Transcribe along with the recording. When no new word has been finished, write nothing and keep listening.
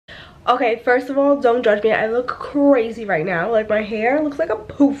Okay, first of all, don't judge me. I look crazy right now. Like, my hair looks like a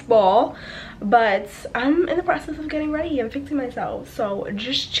poof ball. But I'm in the process of getting ready. I'm fixing myself. So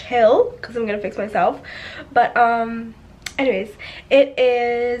just chill, because I'm going to fix myself. But, anyways, it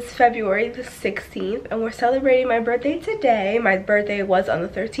is February the 16th. And we're celebrating my birthday today. My birthday was on the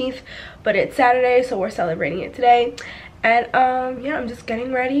 13th. But it's Saturday, so we're celebrating it today. And yeah, I'm just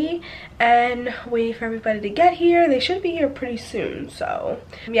getting ready and waiting for everybody to get here. They should be here pretty soon. So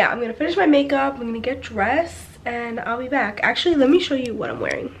yeah, I'm gonna finish my makeup, I'm gonna get dressed, and I'll be back. Actually, let me show you what I'm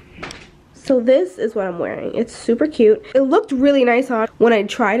wearing. So this is what I'm wearing. It's super cute. It looked really nice on when I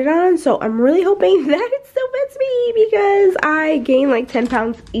tried it on, so I'm really hoping that it still fits me because I gain like 10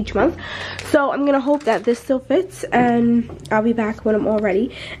 pounds each month. So I'm gonna hope that this still fits, and I'll be back when I'm all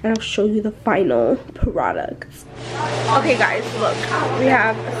ready and I'll show you the final products. Okay guys, look. We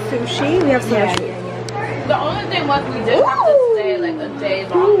have sushi. We have sushi. The only thing was we did have to stay like a day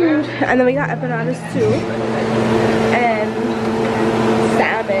longer. And then we got empanadas too. And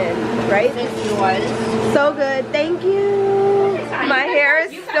salmon, right? So good. Thank you. My hair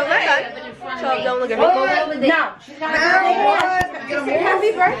is still not done, so don't look at me. No.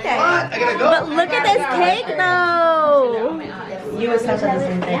 Happy birthday. But look at this cake though. You was such a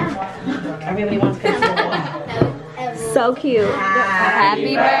same thing. Everybody wants to So cute.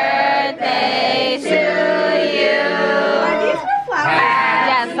 Happy birthday to you. Are these for flowers?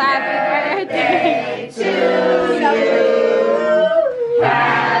 Yes, happy birthday to you.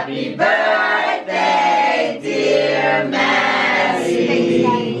 Happy birthday, dear Maddie.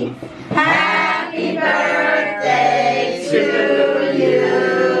 Happy birthday to you.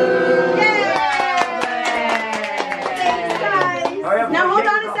 Thanks, guys. Now hold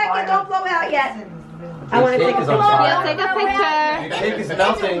on a second. Don't blow it out yet. I want to take a picture. Yeah, take a picture. The cake is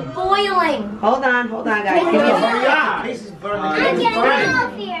melting. Boiling. Hold on, guys. Hurry up. This is burning. I'm getting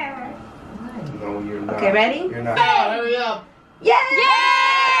out of here. No, you're not. Okay, ready? You're not. Hurry up. Yay!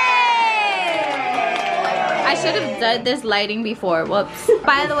 I should have done this lighting before. Whoops.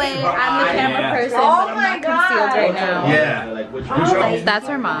 By the way, I'm the camera person, Oh but I'm my not concealed right now. Yeah. That's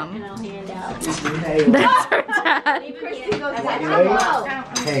her mom. That's her dad.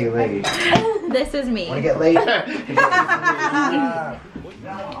 Hey, lady. This is me. Wanna get late?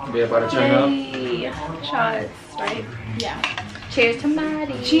 Be about to turn up. Yay. Shots, right? Yeah. Cheers to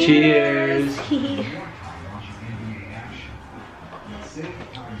Maddie. Cheers.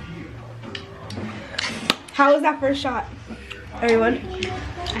 How was that first shot, everyone?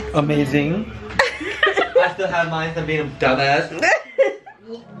 Amazing. I still have mine from being a dumbass.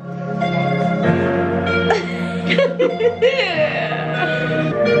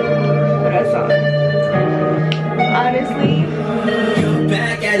 What a song. Honestly.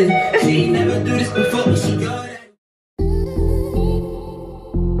 Back at it. She ain't never do this before. She got it.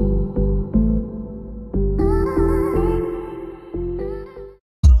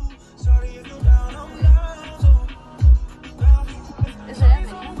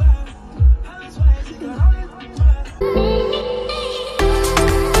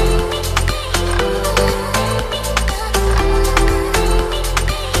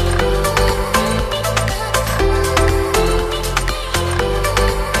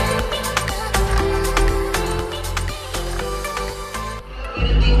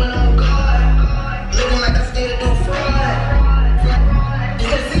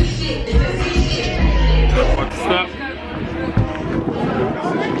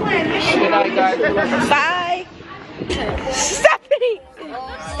 Bye. Stephanie.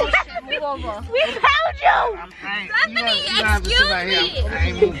 Stephanie. We found you. Stephanie, excuse me.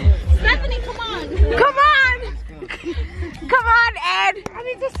 Stephanie, come on. Come on. Come on, Ed. I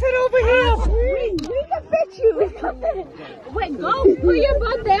need to sit over here. We can fit you. Wait, go put your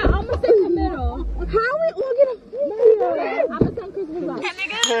butt there. I'm gonna sit in the middle. How are we all gonna fit you? I'm gonna send Christmas up.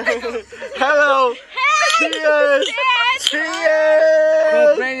 Hello. Hey. Cheers. Ed.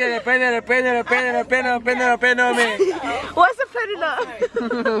 Cheers. What's the pedal?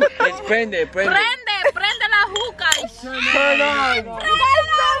 Prende. Prende la hookah. Turn on.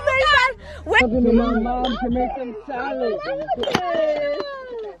 My mom to make them salad.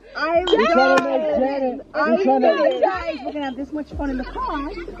 I'm trying to make Janet. I'm guys, we're gonna have this much fun in the car.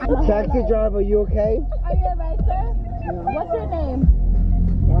 Taxi driver, you okay? Are you alright, sir? What's your name?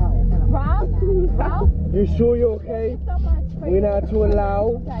 Ralph. Ralph? You sure you're okay? So much for We're not to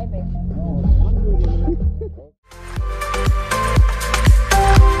allow. driving.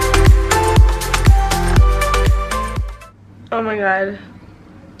 Oh my god.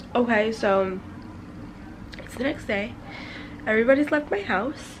 Okay, so it's the next day. Everybody's left my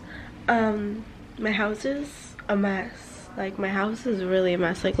house. My house is a mess. Like, my house is really a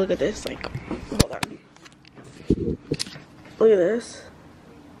mess. Like, look at this. Like, hold on. Look at this.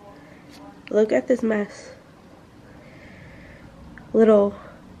 Look at this mess. Little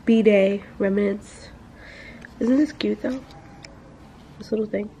B-Day remnants. Isn't this cute though? This little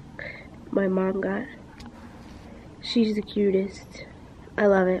thing my mom got. She's the cutest. I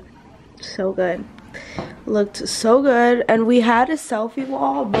love it. So good. Looked so good. And we had a selfie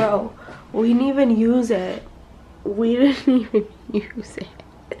wall, bro. We didn't even use it. We didn't even use it.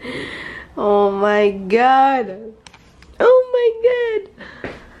 Oh my god. Oh my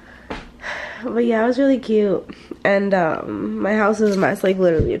god. But yeah, it was really cute. And my house is a mess. Like,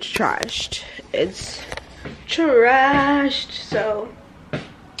 literally, it's trashed. It's trashed. So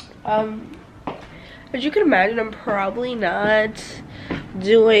as you can imagine, I'm probably not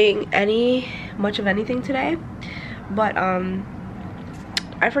doing much of anything today. But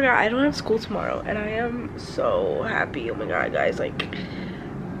I forgot I don't have school tomorrow, and I am so happy. Oh my god, guys, like,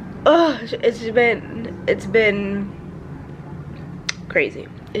 it's been crazy.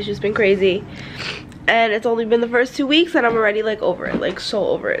 It's just been crazy, and it's only been the first 2 weeks, and I'm already like over it, like so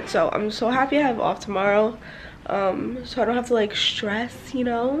over it. So I'm so happy I have off tomorrow, so I don't have to like stress, you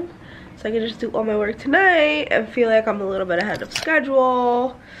know, so I can just do all my work tonight and feel like I'm a little bit ahead of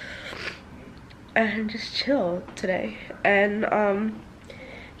schedule and just chill today. And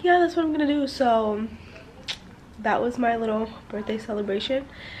yeah, that's what I'm gonna do. So that was my little birthday celebration.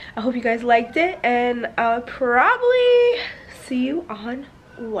 I hope you guys liked it, and I'll probably see you on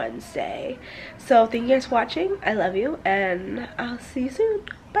Wednesday. So thank you guys for watching. I love you, and I'll see you soon.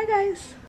 Bye guys.